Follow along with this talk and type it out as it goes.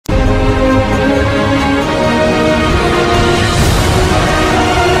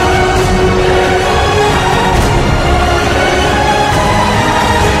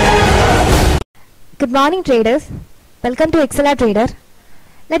Good morning traders, welcome to Excella Trader.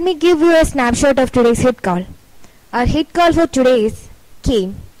 Let me give you a snapshot of today's hit call. Our hit call for today is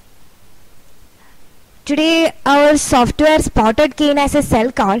Cairn. Today our software spotted Cairn as a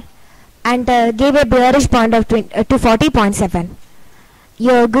sell call and gave a bearish point of 40.7.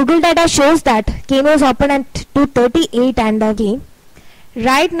 Your Google data shows that Cairn was open at 238 and again.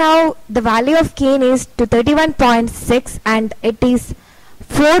 Right now the value of Cairn is to 31.6 and it is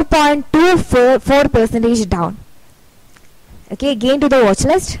 4.244% down. Okay, again to the watch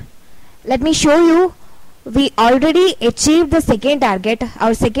list. Let me show you, we already achieved the second target.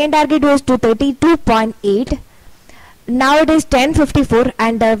 Our second target was to 32.8. Now it is 10:54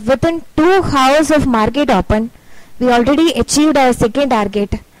 and within 2 hours of market open we already achieved our second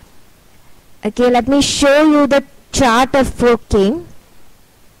target. Okay, let me show you the chart of Cairn.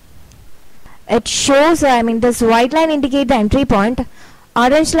 It shows, this white line indicates the entry point,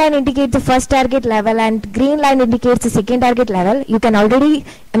 orange line indicates the first target level and green line indicates the second target level. You can already,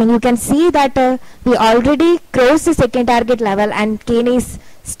 you can see that we already crossed the second target level and Cairn is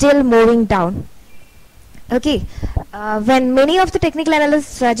still moving down. Okay, when many of the technical analysts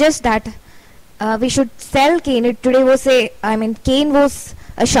suggest that we should sell Cairn, today was Cairn was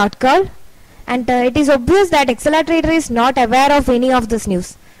a short call, and it is obvious that Excella Trader is not aware of any of this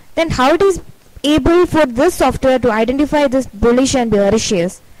news. Then how it is able for this software to identify this bullish and bearish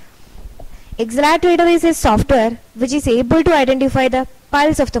shares? Excella Trader is a software which is able to identify the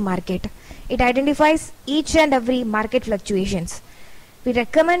pulse of the market. It identifies each and every market fluctuations. We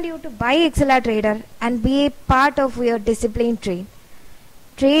recommend you to buy Excella Trader and be a part of your disciplined trade.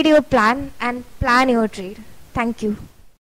 Trade your plan and plan your trade. Thank you.